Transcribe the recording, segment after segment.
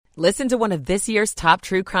Listen to one of this year's top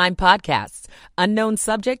true crime podcasts. Unknown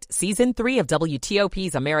Subject, Season 3 of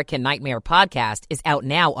WTOP's American Nightmare podcast is out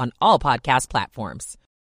now on all podcast platforms.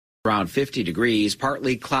 Around 50 degrees,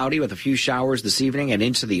 partly cloudy with a few showers this evening and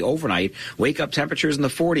into the overnight. Wake-up temperatures in the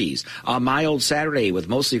 40s. A mild Saturday with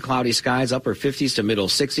mostly cloudy skies, upper 50s to middle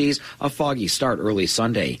 60s. A foggy start early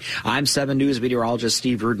Sunday. I'm 7 News meteorologist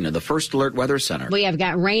Steve Rudin of the First Alert Weather Center. We have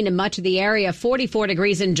got rain in much of the area, 44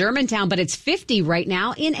 degrees in Germantown, but it's 50 right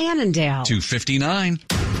now in Annandale. 2:59.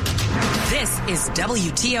 This is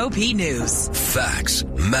WTOP News. Facts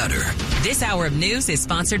matter. This hour of news is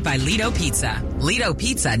sponsored by Lido Pizza. Lido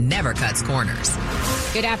Pizza never cuts corners.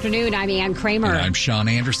 Good afternoon. I'm Ann Kramer. And I'm Sean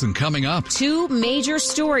Anderson. Coming up, two major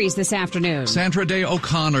stories this afternoon. Sandra Day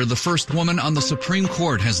O'Connor, the first woman on the Supreme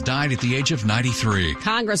Court, has died at the age of 93.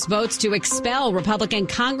 Congress votes to expel Republican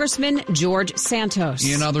Congressman George Santos.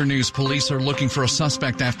 In other news, police are looking for a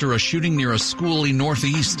suspect after a shooting near a school in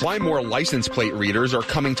Northeast. Why more license plate readers are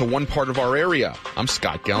coming to one part of our area. I'm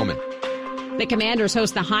Scott Gelman. The Commanders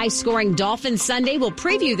host the high-scoring Dolphins Sunday. We'll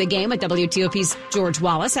preview the game with WTOP's George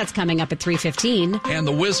Wallace. That's coming up at 3:15. And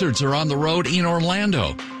the Wizards are on the road in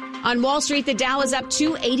Orlando. On Wall Street, the Dow is up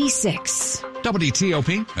 286.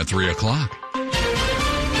 WTOP at 3 o'clock.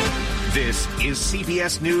 This is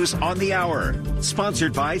CBS News on the Hour,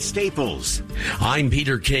 sponsored by Staples. I'm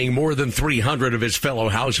Peter King. More than 300 of his fellow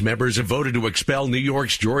House members have voted to expel New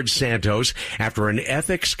York's George Santos after an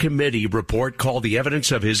ethics committee report called the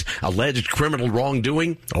evidence of his alleged criminal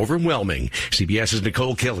wrongdoing overwhelming. CBS's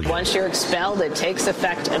Nicole Kelly. Once you're expelled, it takes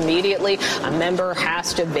effect immediately. A member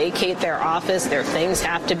has to vacate their office. Their things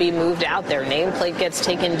have to be moved out. Their nameplate gets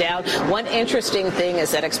taken down. One interesting thing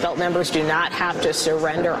is that expelled members do not have to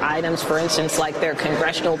surrender items, for instance, like their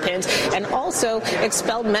congressional pins. And also,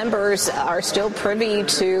 expelled members are still privy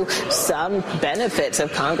to some benefits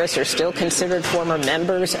of Congress, are still considered former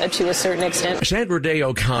members to a certain extent. Sandra Day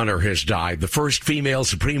O'Connor has died. The first female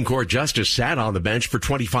Supreme Court justice sat on the bench for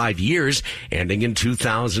 25 years, ending in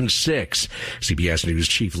 2006. CBS News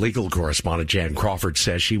chief legal correspondent Jan Crawford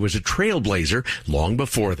says she was a trailblazer long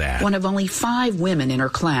before that. One of only 5 women in her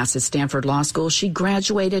class at Stanford Law School, she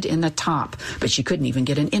graduated in the top, but she couldn't even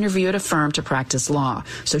get an interview at a firm to practice law.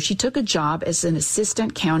 So she took a job as an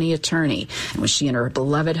assistant county attorney. And when she and her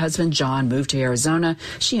beloved husband John moved to Arizona,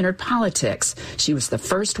 she entered politics. She was the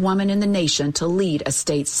first woman in the nation to lead a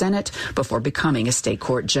state senate before becoming a state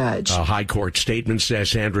court judge. A high court statement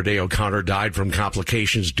says Sandra Day O'Connor died from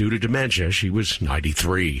complications due to dementia. She was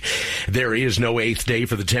 93. There is no 8th day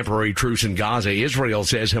for the temporary truce in Gaza. Israel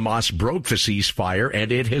says Hamas broke the ceasefire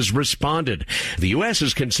and it has responded. The U.S.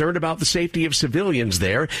 is concerned about the safety of civilians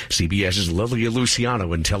there. CBS's Lilia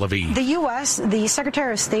Luciano in Tel Aviv. The U.S., the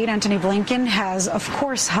Secretary of State, Antony Blinken, has, of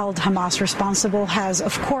course, held Hamas responsible, has,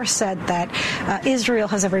 of course, said that Israel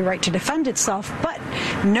has every right to defend itself, but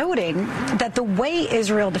noting that the way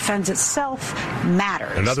Israel defends itself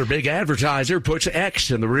matters. Another big advertiser puts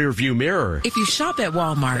X in the rearview mirror. If you shop at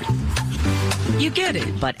Walmart, you get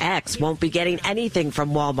it. But X won't be getting anything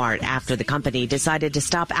from Walmart after the company decided to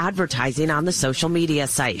stop advertising on the social media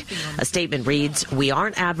site. A statement reads, "We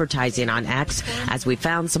aren't advertising on X as we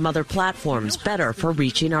found some other platforms better for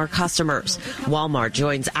reaching our customers." Walmart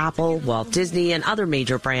joins Apple, Walt Disney, and other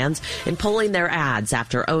major brands in pulling their ads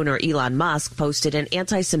after owner Elon Musk posted an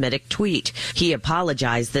anti-Semitic tweet. He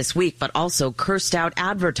apologized this week, but also cursed out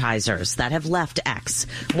advertisers that have left X.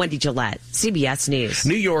 Wendy Gillette, CBS News.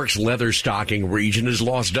 New York's leather stocking region has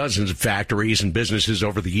lost dozens of factories and businesses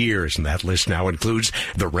over the years, and that list now includes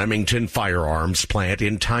the Remington Firearms plant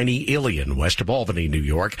in Tiny Ilion, west of Albany, New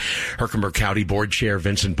York. Herkimer County Board Chair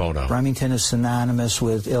Vincent Bono. Remington is synonymous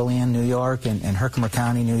with Ilion, New York, and Herkimer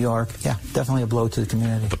County, New York. Yeah, definitely a blow to the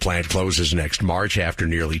community. The plant closes next March after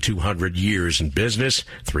nearly 200 years in business,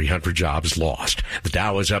 300 jobs lost. The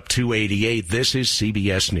Dow is up 288. This is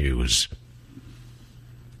CBS News.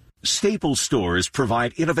 Staples stores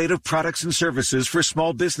provide innovative products and services for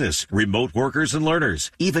small business, remote workers and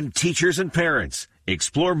learners, even teachers and parents.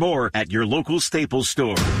 Explore more at your local Staples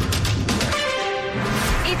store.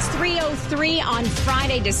 It's 3:03 on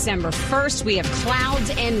Friday, December 1st. We have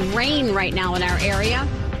clouds and rain right now in our area.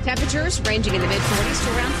 Temperatures ranging in the mid-40s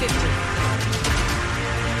to around 50.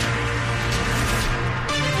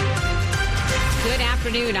 Good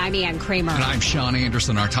afternoon. I'm Ann Kramer. And I'm Sean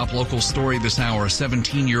Anderson. Our top local story this hour. A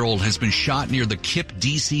 17-year-old has been shot near the KIPP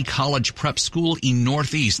DC College Prep School in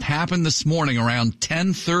Northeast. Happened this morning around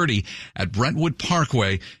 10:30 at Brentwood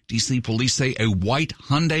Parkway. DC police say a white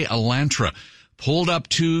Hyundai Elantra pulled up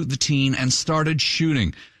to the teen and started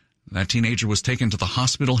shooting. That teenager was taken to the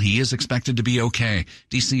hospital. He is expected to be okay.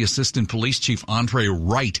 D.C. Assistant Police Chief Andre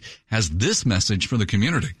Wright has this message for the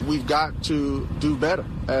community. We've got to do better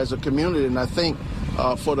as a community, and I think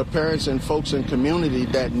for the parents and folks in community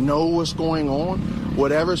that know what's going on,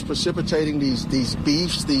 whatever's precipitating these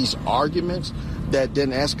beefs, these arguments that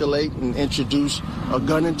then escalate and introduce a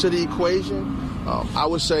gun into the equation, I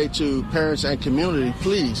would say to parents and community,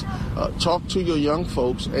 please talk to your young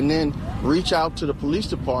folks and then reach out to the police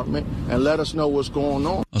department and let us know what's going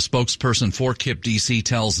on. A spokesperson for KIPP DC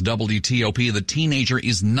tells WTOP the teenager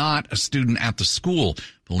is not a student at the school.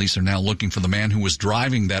 Police are now looking for the man who was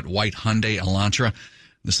driving that white Hyundai Elantra.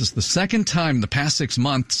 This is the second time in the past 6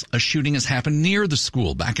 months a shooting has happened near the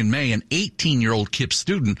school. Back in May, an 18-year-old KIPP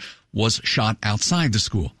student was shot outside the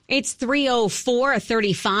school. It's 3:04, a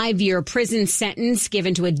 35-year prison sentence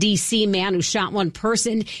given to a D.C. man who shot one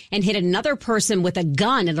person and hit another person with a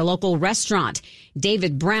gun at a local restaurant.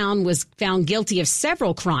 David Brown was found guilty of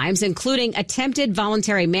several crimes, including attempted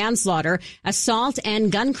voluntary manslaughter, assault, and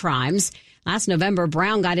gun crimes. Last November,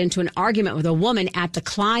 Brown got into an argument with a woman at the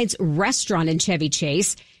Clyde's restaurant in Chevy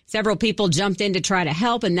Chase. Several people jumped in to try to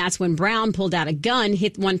help, and that's when Brown pulled out a gun,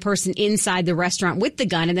 hit one person inside the restaurant with the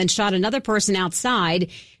gun, and then shot another person outside.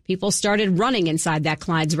 People started running inside that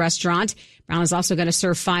Clyde's restaurant. Brown is also going to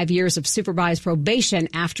serve 5 years of supervised probation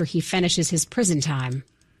after he finishes his prison time.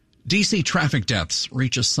 D.C. traffic deaths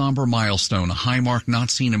reach a somber milestone, a high mark not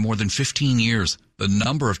seen in more than 15 years. The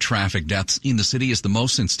number of traffic deaths in the city is the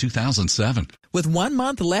most since 2007. With 1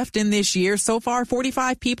 month left in this year, so far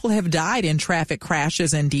 45 people have died in traffic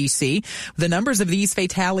crashes in D.C. The numbers of these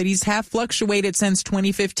fatalities have fluctuated since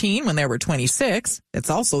 2015 when there were 26. It's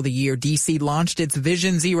also the year D.C. launched its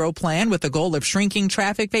Vision Zero plan with the goal of shrinking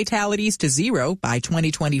traffic fatalities to zero by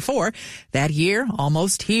 2024. That year,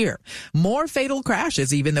 almost here. More fatal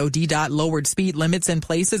crashes, even though DDOT lowered speed limits in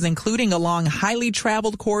places including along highly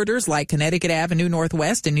traveled corridors like Connecticut Avenue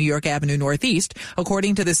Northwest and New York Avenue Northeast.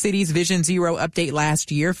 According to the city's Vision Zero update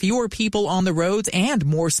last year, fewer people on the roads and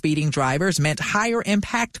more speeding drivers meant higher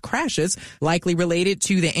impact crashes, likely related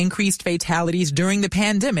to the increased fatalities during the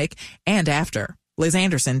pandemic and after. Liz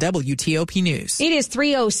Anderson, WTOP News. It is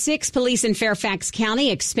 3:06. Police in Fairfax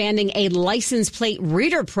County expanding a license plate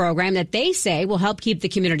reader program that they say will help keep the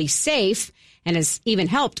community safe and has even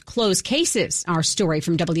helped close cases. Our story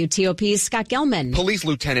from WTOP's Scott Gelman. Police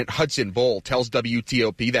Lieutenant Hudson Bull tells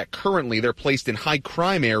WTOP that currently they're placed in high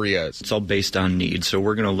crime areas. It's all based on need, so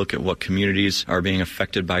we're going to look at what communities are being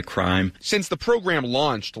affected by crime. Since the program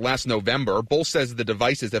launched last November, Bull says the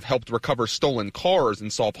devices have helped recover stolen cars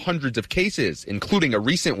and solve hundreds of cases, including a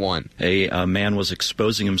recent one. A man was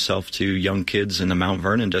exposing himself to young kids in the Mount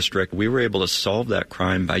Vernon district. We were able to solve that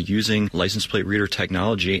crime by using license plate reader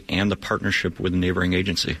technology and the partnership with a neighboring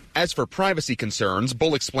agency. As for privacy concerns,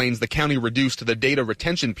 Bull explains the county reduced the data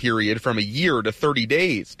retention period from a year to 30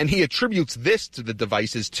 days, and he attributes this to the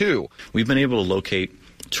devices too. We've been able to locate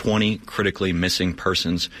 20 critically missing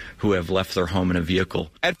persons who have left their home in a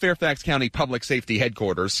vehicle. At Fairfax County Public Safety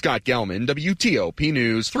Headquarters, Scott Gelman, WTOP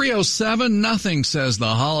News. 3:07, nothing says the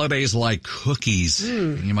holidays like cookies.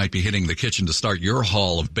 You might be hitting the kitchen to start your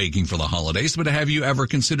haul of baking for the holidays, but have you ever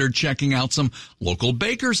considered checking out some local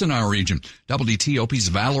bakers in our region? WTOP's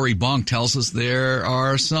Valerie Bonk tells us there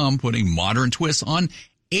are some putting modern twists on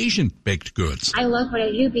Asian baked goods. I love what I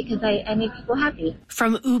do because I make people happy.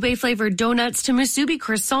 From ube-flavored donuts to musubi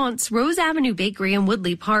croissants, Rose Avenue Bakery in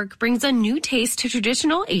Woodley Park brings a new taste to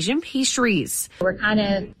traditional Asian pastries. We're kind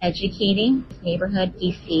of educating neighborhood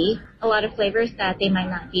DC a lot of flavors that they might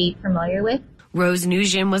not be familiar with. Rose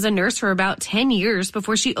Nugent was a nurse for about 10 years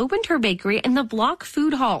before she opened her bakery in the Block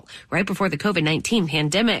Food Hall right before the COVID-19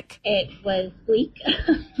 pandemic. It was bleak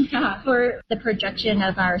for the projection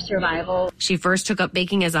of our survival. She first took up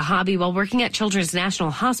baking as a hobby while working at Children's National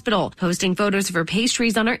Hospital, posting photos of her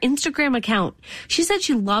pastries on her Instagram account. She said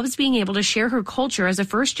she loves being able to share her culture as a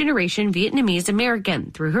first-generation Vietnamese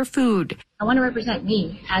American through her food. I want to represent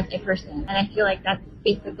me as a person, and I feel like that's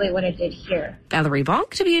basically what I did here. Valerie Bonk,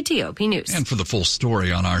 WTOP News. And for the full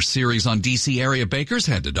story on our series on D.C. area bakers,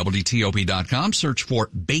 head to WTOP.com, search for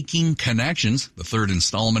Baking Connections. The third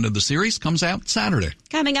installment of the series comes out Saturday.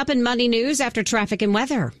 Coming up in Money News after traffic and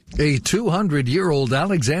weather. A 200-year-old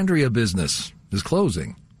Alexandria business is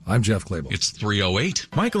closing. I'm Jeff Clable. It's 3:08.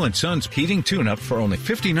 Michael and Son's heating tune-up for only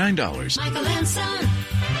 $59. Michael and Son.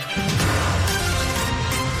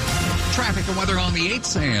 Traffic and weather on the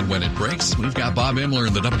 8th, and when it breaks, we've got Bob Imler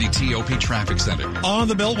in the WTOP Traffic Center. On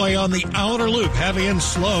the Beltway on the outer loop, heavy and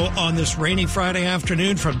slow on this rainy Friday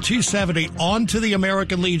afternoon from 270 onto the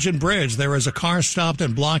American Legion Bridge. There is a car stopped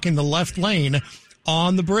and blocking the left lane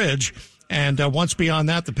on the bridge. And once beyond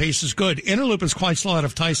that, the pace is good. Interloop is quite slow out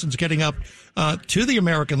of Tyson's getting up to the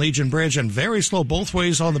American Legion Bridge, and very slow both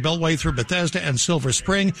ways on the Beltway through Bethesda and Silver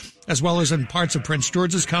Spring, as well as in parts of Prince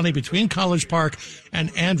George's County between College Park and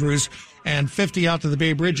Andrews. And 50 out to the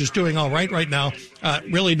Bay Bridge is doing all right now.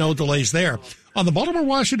 Really no delays there. On the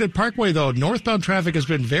Baltimore-Washington Parkway, though, northbound traffic has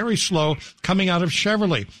been very slow coming out of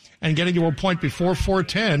Cheverly and getting to a point before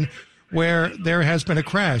 410 where there has been a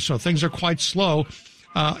crash. So things are quite slow,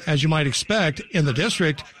 as you might expect in the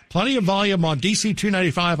district. Plenty of volume on DC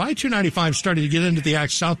 295. I-295 starting to get into the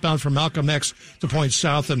act southbound from Malcolm X to Point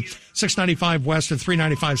South, and 695 west and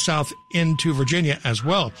 395 south into Virginia as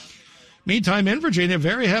well. Meantime, in Virginia,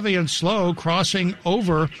 very heavy and slow crossing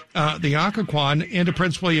over the Occoquan into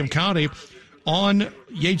Prince William County on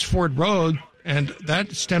Yates Ford Road, and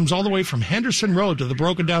that stems all the way from Henderson Road to the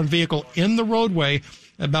broken down vehicle in the roadway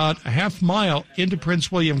about a half mile into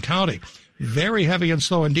Prince William County. Very heavy and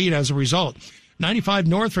slow indeed as a result. 95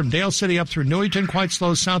 north from Dale City up through Newington, quite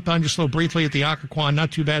slow. Southbound just slow briefly at the Occoquan,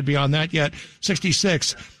 not too bad beyond that yet.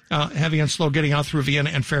 66 heavy and slow getting out through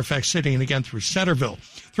Vienna and Fairfax City and again through Centerville.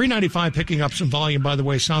 395 picking up some volume, by the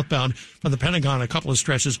way, southbound from the Pentagon, a couple of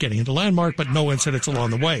stretches getting into Landmark, but no incidents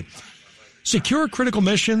along the way. Secure critical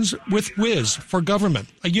missions with Wiz for government,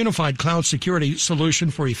 a unified cloud security solution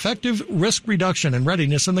for effective risk reduction and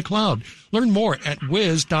readiness in the cloud. Learn more at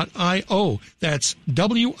wiz.io. That's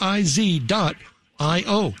WIZ.io.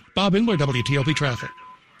 Bob Engler, WTOP Traffic.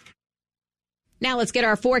 Now let's get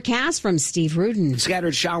our forecast from Steve Rudin.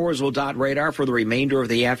 Scattered showers will dot radar for the remainder of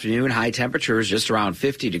the afternoon. High temperatures just around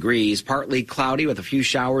 50 degrees. Partly cloudy with a few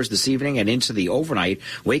showers this evening and into the overnight.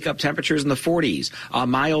 Wake-up temperatures in the 40s. A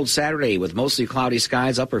mild Saturday with mostly cloudy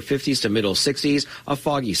skies, upper 50s to middle 60s. A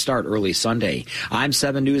foggy start early Sunday. I'm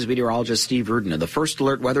 7 News meteorologist Steve Rudin of the First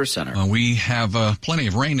Alert Weather Center. We have plenty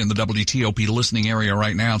of rain in the WTOP listening area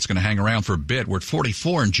right now. It's going to hang around for a bit. We're at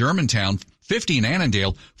 44 in Germantown, 50 in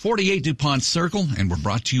Annandale, 48 DuPont Circle, and we're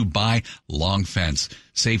brought to you by Long Fence.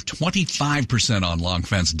 Save 25% on Long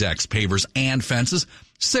Fence decks, pavers, and fences.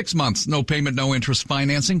 6 months, no payment, no interest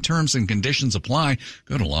financing. Terms and conditions apply.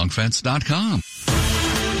 Go to longfence.com.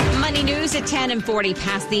 Money news at 10 and 40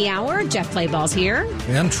 past the hour. Jeff Playball's here.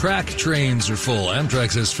 Amtrak trains are full.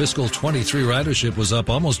 Amtrak says fiscal 23 ridership was up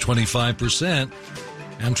almost 25%.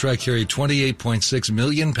 Amtrak carried 28.6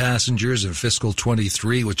 million passengers in fiscal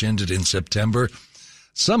 23, which ended in September.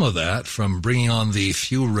 Some of that from bringing on the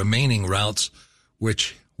few remaining routes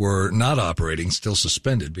which were not operating, still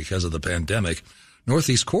suspended because of the pandemic.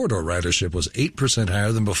 Northeast Corridor ridership was 8%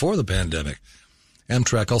 higher than before the pandemic.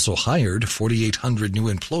 Amtrak also hired 4,800 new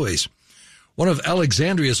employees. One of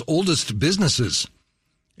Alexandria's oldest businesses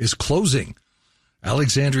is closing.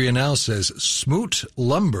 Alexandria Now says Smoot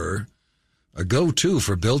Lumber, a go-to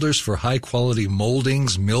for builders for high-quality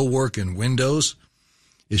moldings, millwork, and windows,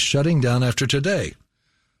 is shutting down after today.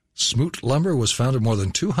 Smoot Lumber was founded more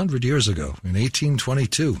than 200 years ago, in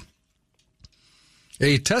 1822.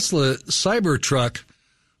 A Tesla Cybertruck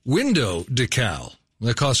window decal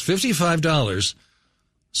that cost $55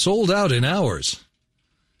 sold out in hours.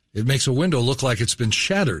 It makes a window look like it's been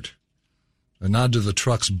shattered. A nod to the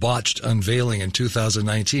truck's botched unveiling in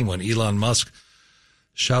 2019 when Elon Musk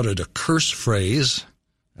shouted a curse phrase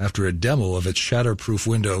after a demo of its shatterproof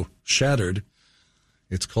window shattered.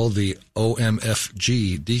 It's called the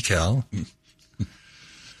OMFG decal.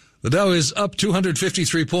 The Dow is up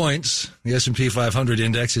 253 points. The S&P 500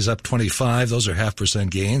 index is up 25. Those are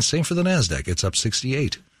 0.5% gains. Same for the NASDAQ. It's up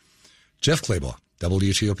 68. Jeff Claybaugh,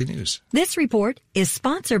 WTOP News. This report is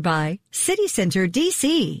sponsored by City Center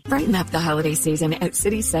DC. Brighten up the holiday season at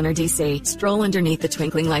City Center DC. Stroll underneath the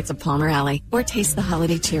twinkling lights of Palmer Alley or taste the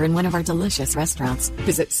holiday cheer in one of our delicious restaurants.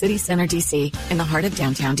 Visit City Center DC in the heart of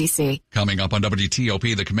downtown DC. Coming up on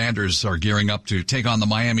WTOP, the Commanders are gearing up to take on the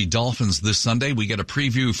Miami Dolphins this Sunday. We get a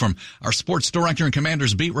preview from our sports director and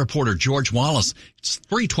Commanders beat reporter George Wallace. It's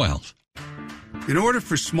 3:12. In order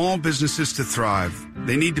for small businesses to thrive,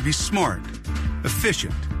 they need to be smart,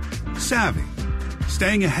 efficient, savvy,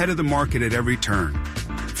 staying ahead of the market at every turn,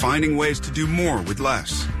 finding ways to do more with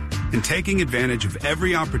less, and taking advantage of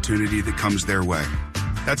every opportunity that comes their way.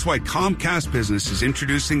 That's why Comcast Business is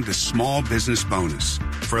introducing the Small Business Bonus.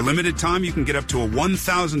 For a limited time, you can get up to a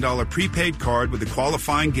 $1,000 prepaid card with a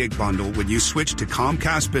qualifying gig bundle when you switch to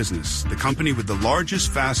Comcast Business, the company with the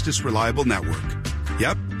largest, fastest, reliable network.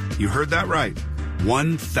 Yep, you heard that right.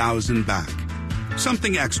 1,000 back.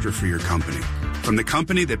 Something extra for your company. From the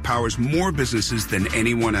company that powers more businesses than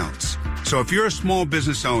anyone else. So if you're a small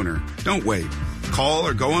business owner, don't wait. Call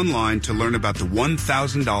or go online to learn about the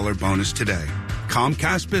 $1,000 bonus today.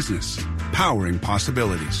 Comcast Business, powering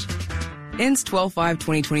possibilities. Ends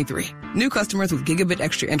 12/5/2023. New customers with Gigabit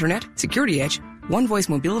Extra Internet, Security Edge, One Voice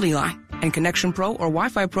Mobility Line, and Connection Pro or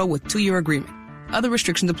Wi-Fi Pro with 2-year agreement. Other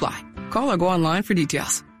restrictions apply. Call or go online for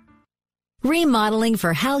details. Remodeling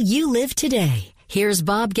for how you live today. Here's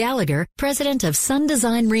Bob Gallagher, president of Sun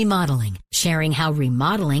Design Remodeling, sharing how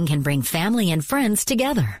remodeling can bring family and friends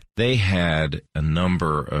together. They had a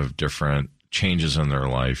number of different changes in their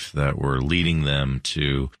life that were leading them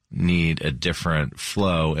to need a different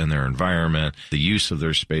flow in their environment. The use of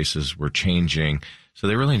their spaces were changing. So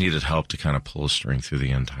they really needed help to kind of pull a string through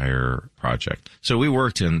the entire project. So we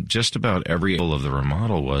worked in just about every angle of the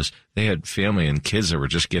remodel. Was they had family and kids that were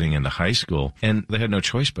just getting into high school, and they had no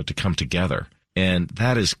choice but to come together. And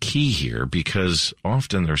that is key here, because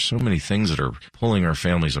often there's so many things that are pulling our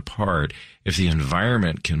families apart. If the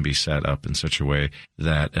environment can be set up in such a way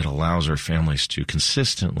that it allows our families to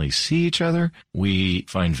consistently see each other, we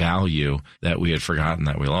find value that we had forgotten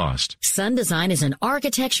that we lost. Sun Design is an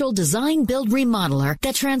architectural design build remodeler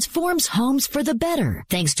that transforms homes for the better,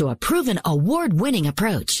 thanks to a proven award-winning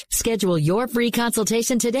approach. Schedule your free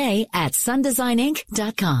consultation today at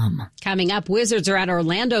sundesigninc.com. Coming up, Wizards are at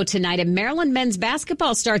Orlando tonight, and Maryland men's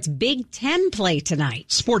basketball starts Big Ten play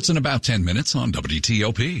tonight. Sports in about 10 minutes on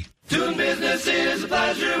WTOP. Doing business is a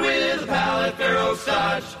pleasure with a pal at Fair Oaks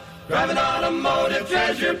Dodge. Drive an automotive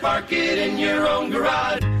treasure, park it in your own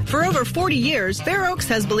garage. For over 40 years, Fair Oaks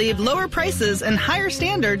has believed lower prices and higher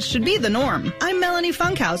standards should be the norm. I'm Melanie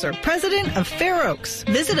Funkhauser, president of Fair Oaks.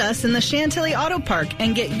 Visit us in the Chantilly Auto Park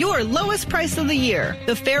and get your lowest price of the year,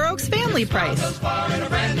 the Fair Oaks Family Price.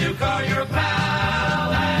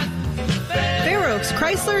 Fair Oaks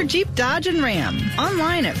Chrysler, Jeep, Dodge, and Ram.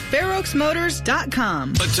 Online at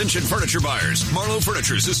fairoaksmotors.com. Attention furniture buyers. Marlowe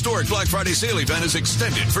Furniture's historic Black Friday sale event is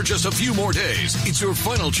extended for just a few more days. It's your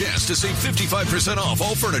final chance to save 55% off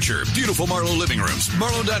all furniture. Beautiful Marlowe living rooms,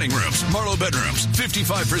 Marlowe dining rooms, Marlowe bedrooms,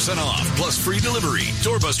 55% off, plus free delivery.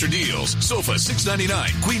 Doorbuster deals. Sofa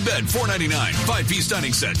 $6.99, queen bed $4.99, 5-piece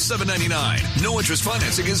dining set $7.99. No interest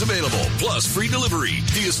financing is available, plus free delivery.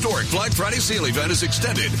 The historic Black Friday sale event is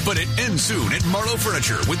extended, but it ends soon at Marlowe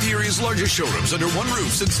Furniture, with the area's largest showrooms under one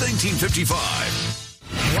roof since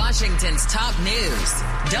 1955. Washington's top news,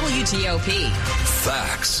 WTOP.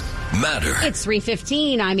 Facts matter. It's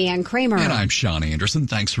 3:15. I'm Ann Kramer. And I'm Sean Anderson.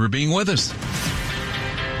 Thanks for being with us.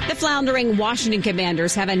 The floundering Washington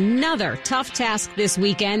Commanders have another tough task this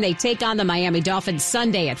weekend. They take on the Miami Dolphins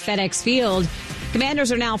Sunday at FedEx Field.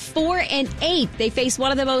 Commanders are now 4-8. They face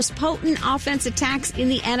one of the most potent offense attacks in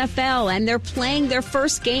the NFL, and they're playing their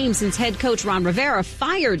first game since head coach Ron Rivera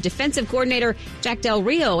fired defensive coordinator Jack Del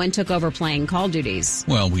Rio and took over playing call duties.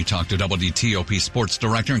 Well, we talked to WTOP sports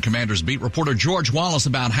director and Commanders beat reporter George Wallace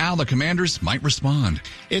about how the Commanders might respond.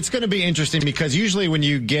 It's going to be interesting because usually when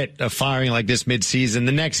you get a firing like this midseason,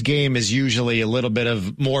 the next game is usually a little bit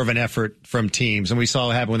of more of an effort from teams. And we saw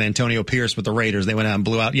what happened with Antonio Pierce with the Raiders. They went out and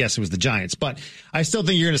blew out. Yes, it was the Giants, but I still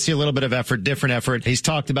think you're going to see a little bit of effort, different effort. He's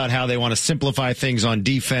talked about how they want to simplify things on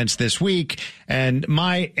defense this week. And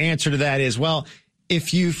my answer to that is, well,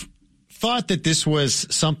 if you've thought that this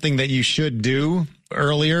was something that you should do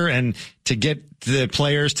earlier and to get the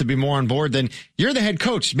players to be more on board, then you're the head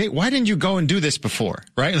coach. Mate, why didn't you go and do this before,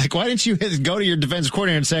 right? Like, why didn't you go to your defensive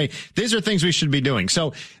coordinator and say, these are things we should be doing?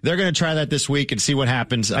 So they're going to try that this week and see what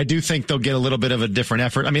happens. I do think they'll get a little bit of a different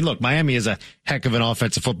effort. I mean, look, Miami is a heck of an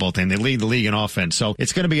offensive football team. They lead the league in offense. So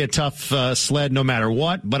it's going to be a tough sled no matter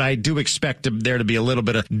what, but I do expect there to be a little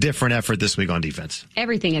bit of different effort this week on defense.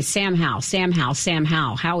 Everything is Sam Howell, Sam Howell, Sam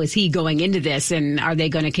Howell. How is he going into this? And are they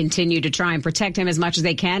going to continue to try and protect him as much as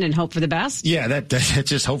they can and hope for the best? Yeah, that's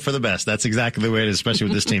just hope for the best. That's exactly the way it is, especially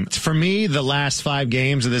with this team. For me, the last 5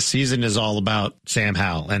 games of this season is all about Sam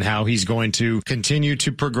Howell and how he's going to continue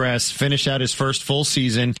to progress, finish out his first full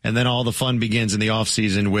season, and then all the fun begins in the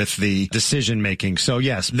offseason with the decision making. So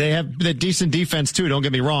yes, they have the decent defense too, don't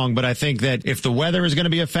get me wrong, but I think that if the weather is going to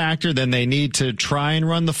be a factor, then they need to try and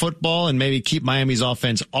run the football and maybe keep Miami's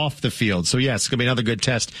offense off the field. So yes, it's going to be another good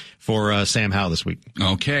test for Sam Howell this week.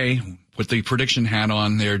 Okay. Put the prediction hat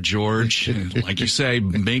on there, George. Like you say,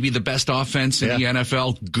 maybe the best offense in the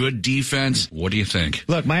NFL, good defense. What do you think?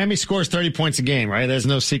 Look, Miami scores 30 points a game, right? There's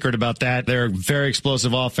no secret about that. They're a very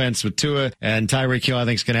explosive offense with Tua, and Tyreek Hill, I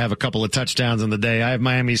think, is going to have a couple of touchdowns on the day. I have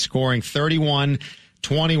Miami scoring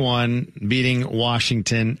 31-21, beating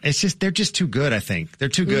Washington. They're just too good, I think. They're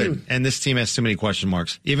too good, and this team has too many question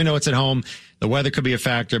marks. Even though it's at home, the weather could be a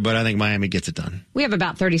factor, but I think Miami gets it done. We have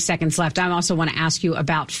about 30 seconds left. I also want to ask you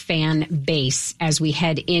about fan base as we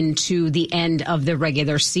head into the end of the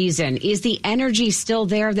regular season. Is the energy still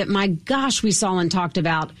there that, my gosh, we saw and talked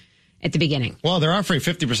about at the beginning? Well, they're offering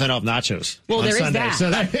 50% off nachos. Well, there Sunday. Is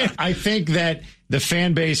that. So I think that The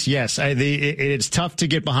fan base, yes. It's tough to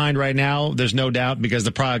get behind right now. There's no doubt because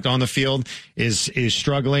the product on the field is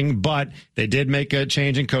struggling, but they did make a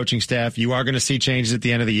change in coaching staff. You are going to see changes at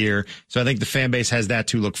the end of the year. So I think the fan base has that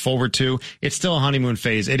to look forward to. It's still a honeymoon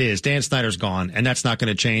phase. It is. Dan Snyder's gone, and that's not going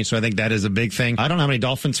to change. So I think that is a big thing. I don't know how many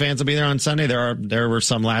Dolphins fans will be there on Sunday. There were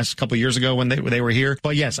some last couple years ago when they were here.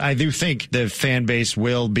 But yes, I do think the fan base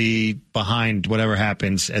will be behind whatever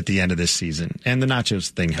happens at the end of this season. And the nachos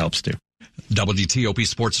thing helps too. WTOP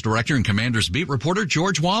Sports Director and Commanders Beat Reporter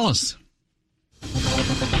George Wallace.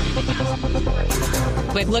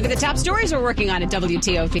 Quick look at the top stories we're working on at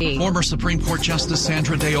WTOP. Former Supreme Court Justice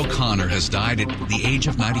Sandra Day O'Connor has died at the age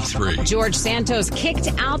of 93. George Santos kicked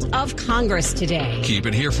out of Congress today. Keep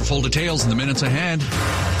it here for full details in the minutes ahead.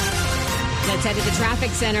 Let's head to the traffic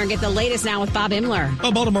center and get the latest now with Bob Imler.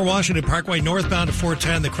 Well, Baltimore-Washington Parkway northbound to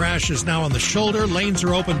 410. The crash is now on the shoulder. Lanes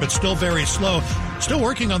are open, but still very slow. Still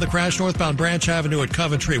working on the crash northbound Branch Avenue at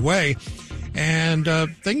Coventry Way. And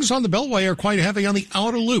things on the Beltway are quite heavy on the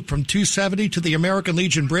outer loop from 270 to the American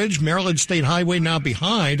Legion Bridge. Maryland State Highway now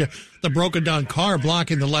behind the broken down car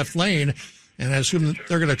blocking the left lane. And I assume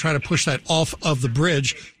they're going to try to push that off of the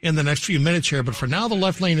bridge in the next few minutes here. But for now, the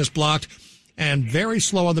left lane is blocked. And very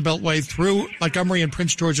slow on the Beltway through Montgomery and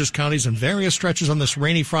Prince George's counties and various stretches on this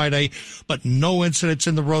rainy Friday, but no incidents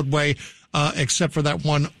in the roadway except for that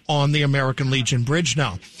one on the American Legion Bridge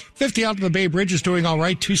now. 50 out to the Bay Bridge is doing all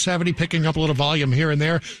right. 270 picking up a little volume here and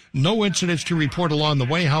there. No incidents to report along the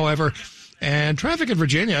way, however. And traffic in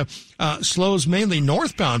Virginia slows mainly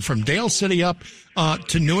northbound from Dale City up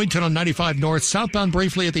to Newington on 95 North, southbound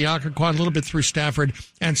briefly at the Occoquan, a little bit through Stafford,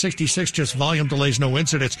 and 66 just volume delays, no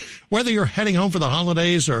incidents. Whether you're heading home for the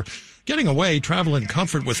holidays or getting away, travel in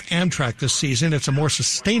comfort with Amtrak this season. It's a more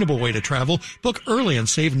sustainable way to travel. Book early and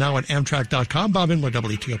save now at Amtrak.com. Bob Inwood,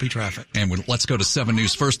 WTOP Traffic. And let's go to 7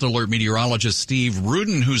 News First Alert meteorologist Steve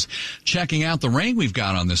Rudin, who's checking out the rain we've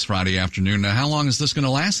got on this Friday afternoon. Now, how long is this going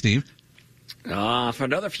to last, Steve? For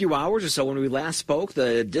another few hours or so. When we last spoke,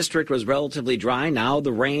 the district was relatively dry. Now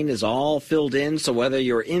the rain is all filled in, so whether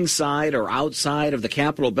you're inside or outside of the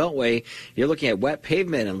Capitol Beltway, you're looking at wet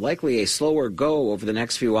pavement and likely a slower go over the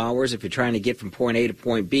next few hours if you're trying to get from point A to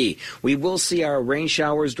point B. We will see our rain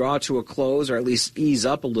showers draw to a close, or at least ease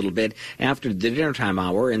up a little bit after the dinnertime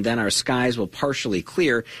hour, and then our skies will partially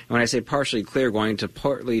clear. And when I say partially clear, going to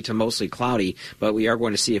partly to mostly cloudy, but we are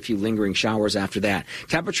going to see a few lingering showers after that.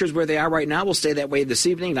 Temperatures where they are right now will stay that way this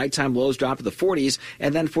evening. Nighttime lows drop to the 40s.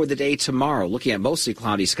 And then for the day tomorrow, looking at mostly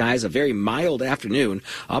cloudy skies, a very mild afternoon,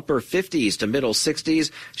 upper 50s to middle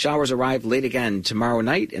 60s. Showers arrive late again tomorrow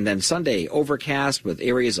night. And then Sunday, overcast with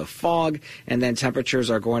areas of fog. And then temperatures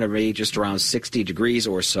are going to be just around 60 degrees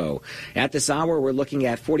or so. At this hour, we're looking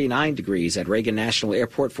at 49 degrees at Reagan National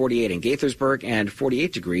Airport, 48 in Gaithersburg, and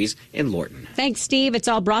 48 degrees in Lorton. Thanks, Steve. It's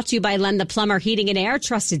all brought to you by Len the Plumber Heating and Air.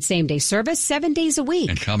 Trusted same-day service 7 days a week.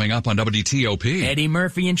 And coming up on WTOP. Eddie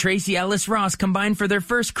Murphy and Tracy Ellis Ross combined for their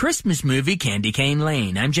first Christmas movie, Candy Cane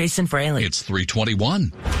Lane. I'm Jason Fraley. It's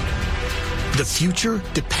 3:21. The future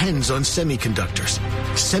depends on semiconductors.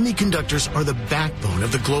 Semiconductors are the backbone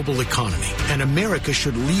of the global economy, and America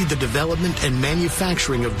should lead the development and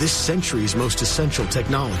manufacturing of this century's most essential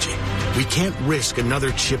technology. We can't risk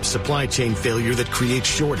another chip supply chain failure that creates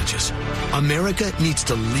shortages. America needs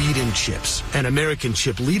to lead in chips, and American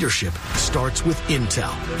chip leadership starts with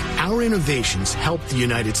Intel. Our innovations help the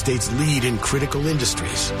United States lead in critical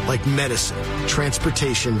industries like medicine,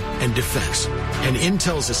 transportation, and defense. And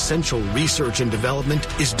Intel's essential research and development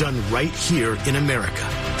is done right here in America.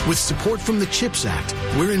 With support from the CHIPS Act,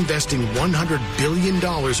 we're investing $100 billion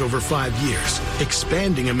over 5 years,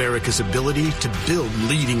 expanding America's ability to build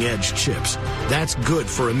leading-edge chips. That's good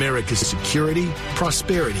for America's security,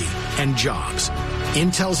 prosperity, and jobs.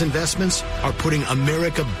 Intel's investments are putting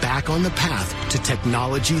America back on the path to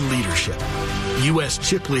technology leadership. U.S.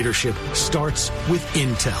 chip leadership starts with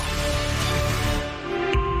Intel.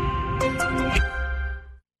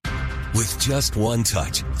 With just one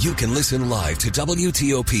touch, you can listen live to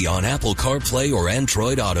WTOP on Apple CarPlay or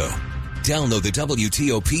Android Auto. Download the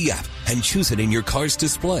WTOP app and choose it in your car's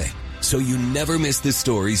display so you never miss the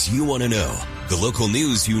stories you want to know, the local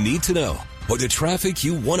news you need to know, or the traffic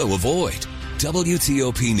you want to avoid.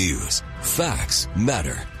 WTOP News. Facts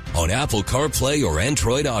matter. On Apple CarPlay or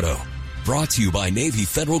Android Auto. Brought to you by Navy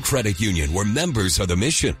Federal Credit Union, where members are the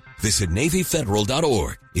mission. Visit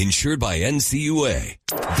NavyFederal.org. Insured by NCUA.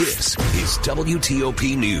 This is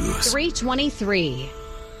WTOP News. 3:23.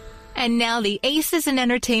 And now the Aces and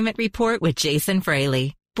Entertainment Report with Jason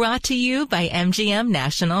Fraley. Brought to you by MGM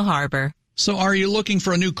National Harbor. So are you looking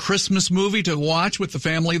for a new Christmas movie to watch with the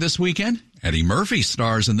family this weekend? Eddie Murphy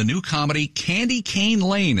stars in the new comedy Candy Cane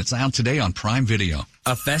Lane. It's out today on Prime Video.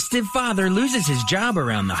 A festive father loses his job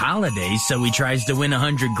around the holidays, so he tries to win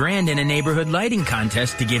 $100,000 in a neighborhood lighting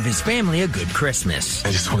contest to give his family a good Christmas. I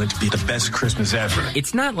just want it to be the best Christmas ever.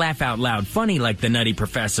 It's not laugh out loud funny like The Nutty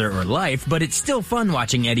Professor or Life, but it's still fun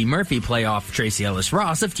watching Eddie Murphy play off Tracy Ellis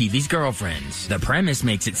Ross of TV's Girlfriends. The premise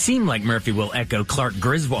makes it seem like Murphy will echo Clark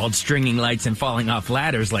Griswold stringing lights and falling off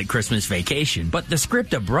ladders like Christmas Vacation, but the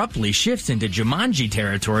script abruptly shifts into Jumanji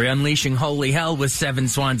territory, unleashing holy hell with 7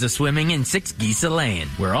 swans a-swimming and 6 geese a-laying.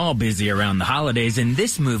 We're all busy around the holidays, and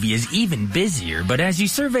this movie is even busier, but as you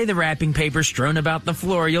survey the wrapping paper strewn about the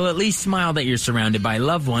floor, you'll at least smile that you're surrounded by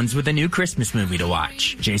loved ones with a new Christmas movie to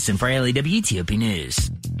watch. Jason Fraley, WTOP News.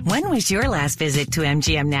 When was your last visit to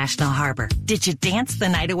MGM National Harbor? Did you dance the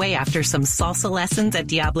night away after some salsa lessons at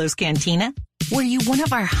Diablo's Cantina? Were you one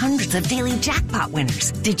of our hundreds of daily jackpot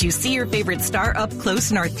winners? Did you see your favorite star up close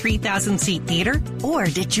in our 3,000-seat theater? Or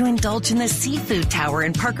did you indulge in the seafood tower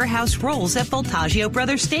and Parker House rolls at Voltaggio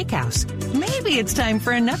Brothers Steakhouse? Maybe it's time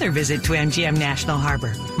for another visit to MGM National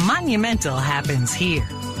Harbor. Monumental happens here.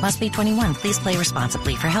 Must be 21. Please play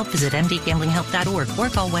responsibly. For help, visit mdgamblinghelp.org or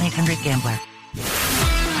call 1-800-GAMBLER.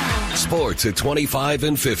 Sports at 25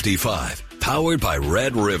 and 55. Powered by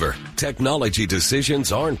Red River. Technology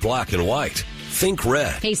decisions aren't black and white. Think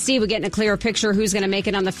red. Hey, Steve, we're getting a clearer picture who's going to make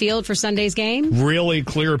it on the field for Sunday's game. Really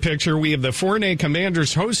clear picture. We have the 4A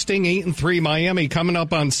Commanders hosting 8-3 Miami coming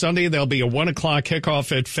up on Sunday. There'll be a 1 o'clock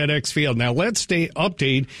kickoff at FedEx Field. Now, let's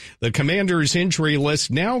update the Commanders injury list.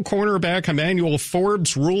 Now, cornerback Emmanuel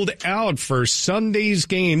Forbes ruled out for Sunday's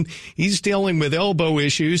game. He's dealing with elbow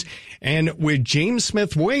issues. And with James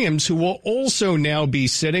Smith-Williams, who will also now be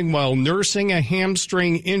sitting while nursing a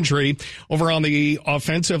hamstring injury. Over on the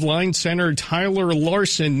offensive line, center Tyler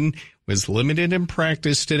Larson was limited in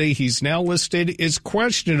practice today. He's now listed as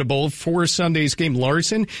questionable for Sunday's game.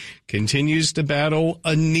 Larson continues to battle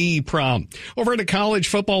a knee problem. Over to college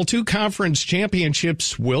football, 2 conference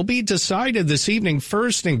championships will be decided this evening.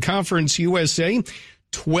 First in Conference USA,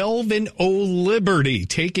 12-0 Liberty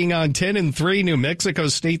taking on 10-3 New Mexico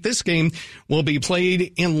State. This game will be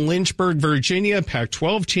played in Lynchburg, Virginia.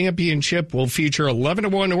 Pac-12 championship will feature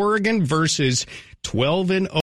 11-1 Oregon versus 12-0